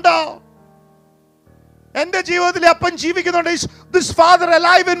appan undo. Ende jeevathil appan jeevikkunnundu. Is this father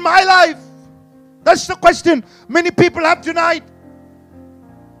alive in my life? That's the question many people have tonight.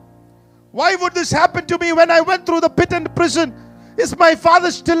 Why would this happen to me when I went through the pit and prison? Is my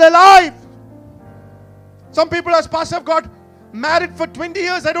father still alive? Some people ask, Pastor, I've got married for 20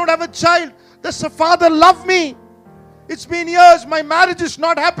 years. I don't have a child. Does the father love me? It's been years. My marriage is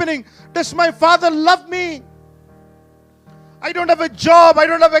not happening. Does my father love me? I don't have a job. I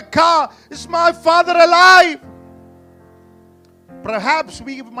don't have a car. Is my father alive? Perhaps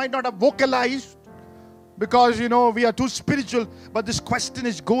we might not have vocalized because, we are too spiritual. But this question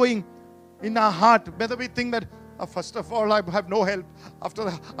is going in our heart. Whether we think that, first of all, I have no help.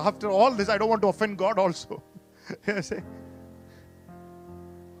 After all this, I don't want to offend God also.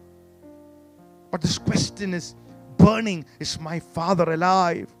 But this question is burning. Is my father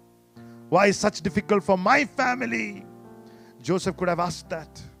alive? Why is such difficult for my family? Joseph could have asked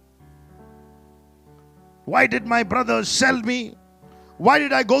that. Why did my brothers sell me? Why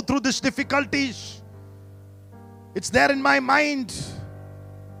did I go through these difficulties? It's there in my mind.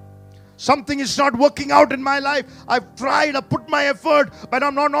 Something is not working out in my life. I've tried, I've put my effort, but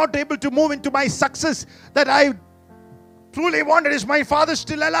I'm not able to move into my success that I truly wanted. Is my father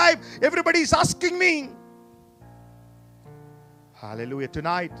still alive? Everybody is asking me. Hallelujah.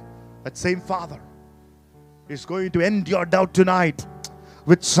 Tonight, that same Father is going to end your doubt tonight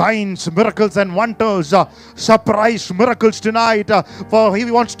with signs, miracles and wonders, surprise miracles tonight, for He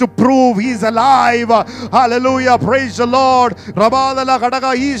wants to prove He is alive. Hallelujah. Praise the Lord.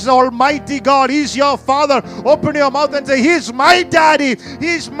 He is Almighty God. He is your Father. Open your mouth and say, He is my Daddy.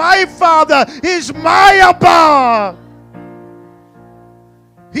 He is my Father. He is my Abba.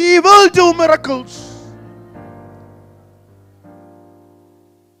 He will do miracles.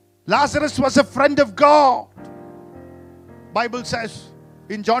 Lazarus was a friend of God. Bible says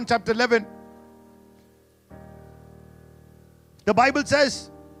in John chapter 11, the Bible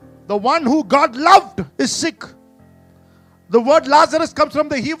says the one who God loved is sick. The word Lazarus comes from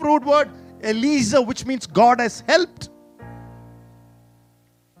the Hebrew word Eliezer, which means God has helped.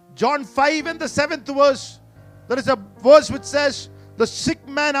 John 5 and the 7th verse, there is a verse which says, the sick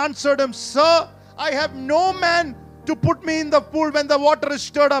man answered him, Sir, I have no man to put me in the pool when the water is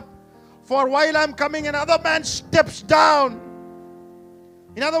stirred up. For while I am coming, another man steps down.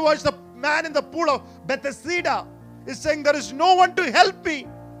 In other words, the man in the pool of Bethesda is saying, there is no one to help me.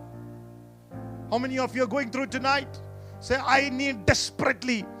 How many of you are going through tonight? Say, I need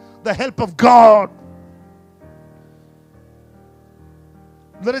desperately the help of God.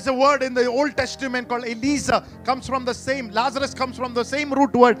 There is a word in the Old Testament called Eliezer. Lazarus comes from the same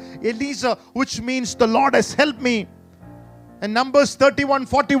root word, Eliezer, which means the Lord has helped me. And Numbers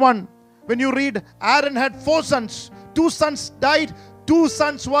 31:41, when you read, Aaron had 4 sons. 2 sons died, 2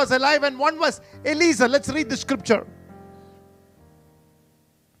 sons was alive, and 1 was Eliezer. Let's read the scripture.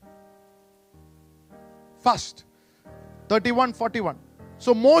 First, 31:41.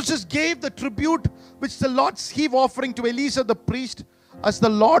 So Moses gave the tribute which the Lord's heave offering to Eliezer the priest, as the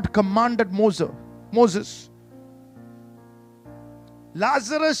Lord commanded Moses.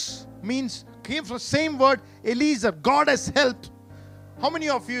 Lazarus came from the same word, Eliezer. God has helped. How many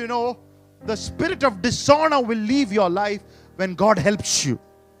of you know the spirit of dishonor will leave your life when God helps you?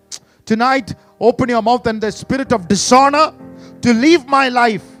 Tonight, open your mouth and the spirit of dishonor to leave my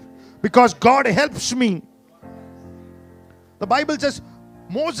life because God helps me. The Bible says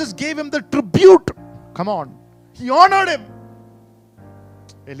Moses gave him the tribute. Come on. He honored him.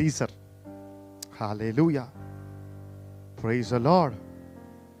 Eliezer. Hallelujah. Praise the Lord.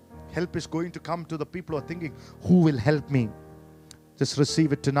 Help is going to come to the people who are thinking, who will help me? Just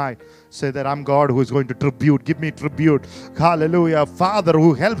receive it tonight. Say that I'm God who is going to tribute. Give me tribute. Hallelujah. Father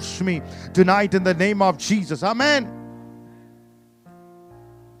who helps me tonight in the name of Jesus. Amen.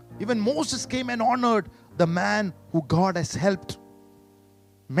 Even Moses came and honored the man who God has helped.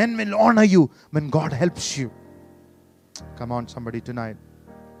 Men will honor you when God helps you. Come on, somebody tonight.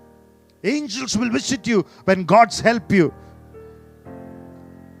 Angels will visit you when God's help you.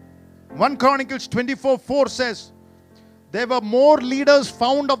 1 Chronicles 24:4 says, there were more leaders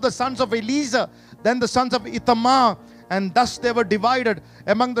found of the sons of Eliezer than the sons of Ithamar, and thus they were divided.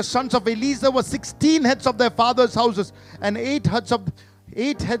 Among the sons of Eliezer were 16 heads of their father's houses, and 8 heads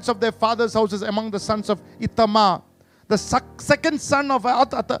of their father's houses among the sons of Ithamar. The second son of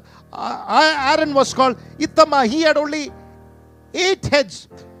Aaron was called Ithamar. He had only 8 heads.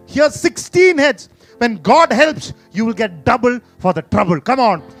 Here 16 heads. When God helps, you will get double for the trouble. Come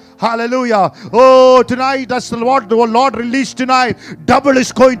on. Hallelujah. Oh, tonight, that's the Lord released tonight. Double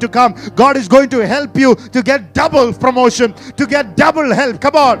is going to come. God is going to help you to get double promotion, to get double help.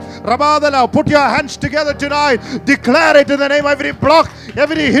 Come on. Rabadala, put your hands together tonight. Declare it in the name of every block,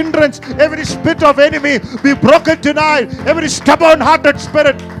 every hindrance, every spirit of enemy be broken tonight. Every stubborn-hearted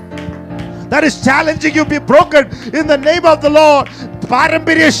spirit that is challenging you be broken in the name of the Lord.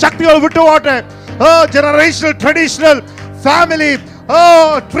 Paramparya Shakti vittu generational, traditional, family,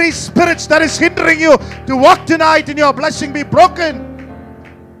 Oh, three spirits that is hindering you to walk tonight in your blessing be broken.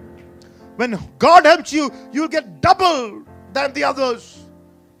 When God helps you, you'll get double than the others.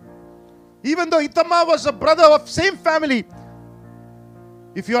 Even though Ithamar was a brother of same family,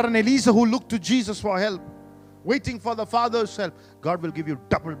 if you are an Eliezer who looked to Jesus for help, waiting for the Father's help, God will give you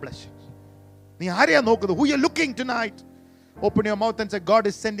double blessings. Who you're looking tonight? Open your mouth and say, God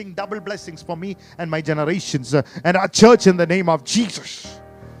is sending double blessings for me and my generations and our church in the name of Jesus.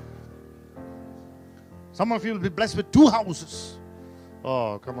 Some of you will be blessed with 2 houses.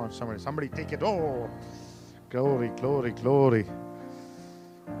 Oh, come on, somebody take it. Oh, glory, glory, glory.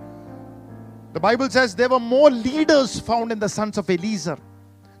 The Bible says there were more leaders found in the sons of Eliezer.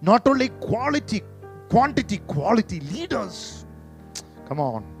 Not only quantity, quality, leaders. Come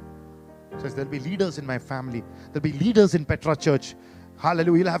on. It says there'll be leaders in my family. There'll be leaders in Petra Church.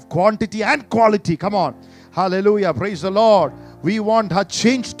 Hallelujah. You'll have quantity and quality. Come on. Hallelujah. Praise the Lord. We want a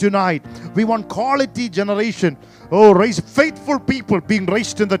change tonight. We want quality generation. Oh, raise faithful people being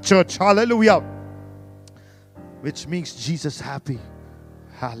raised in the church. Hallelujah. Which makes Jesus happy.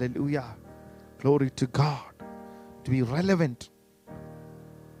 Hallelujah. Glory to God. To be relevant.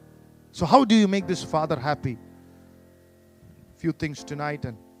 So how do you make this Father happy? Few things tonight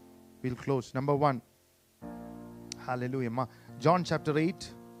and we'll close. Number 1. Hallelujah. John chapter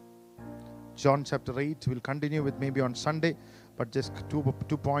 8. John chapter 8. We'll continue with maybe on Sunday. But just two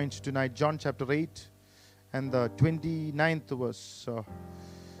points tonight. John chapter 8 and the 29th verse.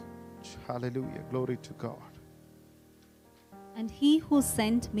 Hallelujah. Glory to God. And he who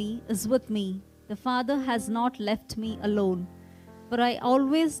sent me is with me. The Father has not left me alone. For I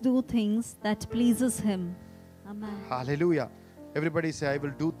always do things that pleases him. Amen. Hallelujah. Everybody say, I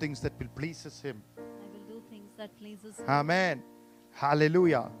will do things that will pleases him. I will do things that pleases him. Amen.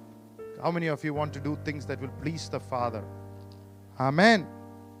 Hallelujah. How many of you want to do things that will please the Father? Amen.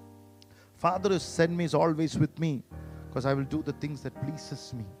 Father who sent me is always with me because I will do the things that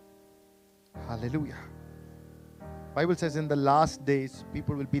pleases me. Hallelujah. Bible says in the last days,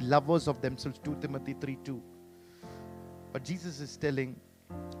 people will be lovers of themselves. 2 Timothy 3:2. But Jesus is telling,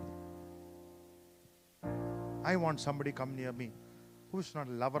 I want somebody come near me who is not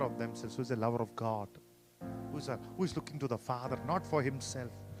a lover of themselves, who is a lover of God, who is looking to the Father, not for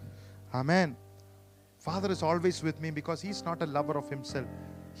himself. Amen. Father is always with me because he's not a lover of himself.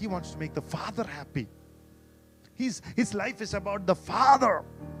 He wants to make the Father happy. His life is about the Father.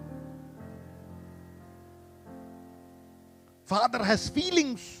 Father has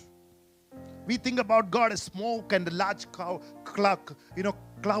feelings. We think about God as smoke and a large cloud.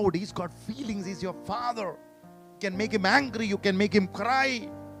 He's got feelings. He's your Father. You can make him angry. You can make him cry.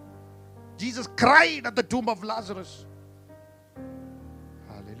 Jesus cried at the tomb of Lazarus.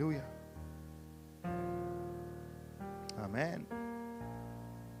 Hallelujah. Amen.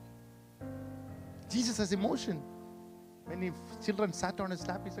 Jesus has emotion. When children sat on his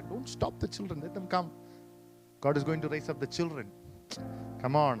lap, he said, don't stop the children. Let them come. God is going to raise up the children.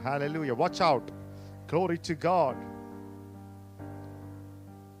 Come on, hallelujah. Watch out. Glory to God.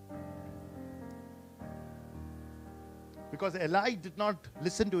 Because Eli did not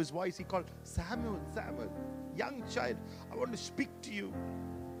listen to his voice. He called, Samuel, young child, I want to speak to you.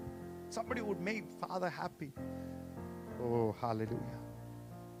 Somebody would make Father happy. Oh, hallelujah.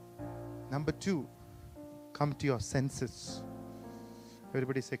 Number 2, come to your senses.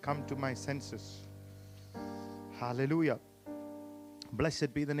 Everybody say, come to my senses. Hallelujah.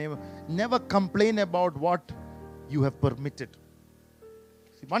 Blessed be the name. Never complain about what you have permitted.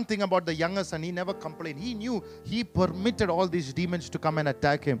 See, one thing about the younger son, he never complained. He knew he permitted all these demons to come and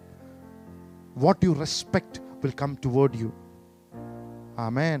attack him. What you respect will come toward you.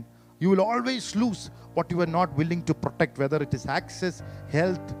 Amen. You will always lose what you are not willing to protect, whether it is access,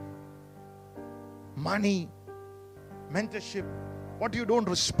 health, money, mentorship. What you don't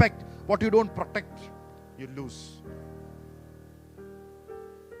respect, what you don't protect, you lose.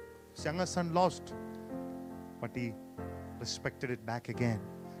 His younger son lost, but he respected it back again.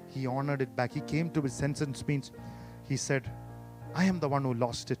 He honored it back. He came to his senses. Means he said, I am the one who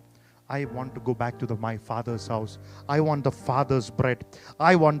lost it. I want to go back to my Father's house. I want the Father's bread.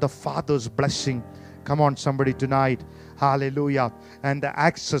 I want the Father's blessing. Come on, somebody tonight. Hallelujah. And the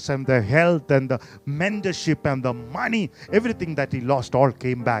access and the health and the mentorship and the money, everything that he lost all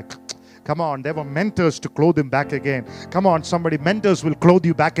came back. Come on, there were mentors to clothe him back again. Come on, somebody, mentors will clothe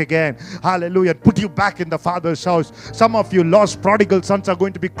you back again. Hallelujah. Put you back in the Father's house. Some of you lost prodigal sons are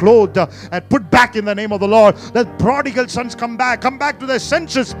going to be clothed and put back in the name of the Lord. Let prodigal sons come back to their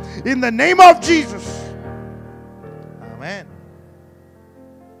senses in the name of Jesus. Amen.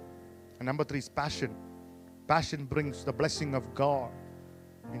 And number 3 is passion. Passion brings the blessing of God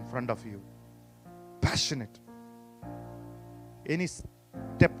in front of you. Passionate. Any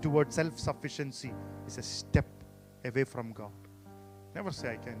step towards self-sufficiency is a step away from God. Never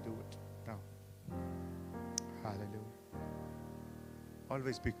say, I can't do it. No. Hallelujah.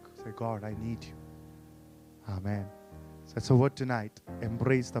 Always say, God, I need you. Amen. So that's a word tonight.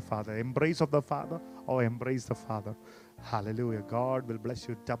 Embrace the Father. Embrace of the Father or embrace the Father. Hallelujah. God will bless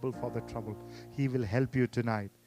you double for the trouble. He will help you tonight.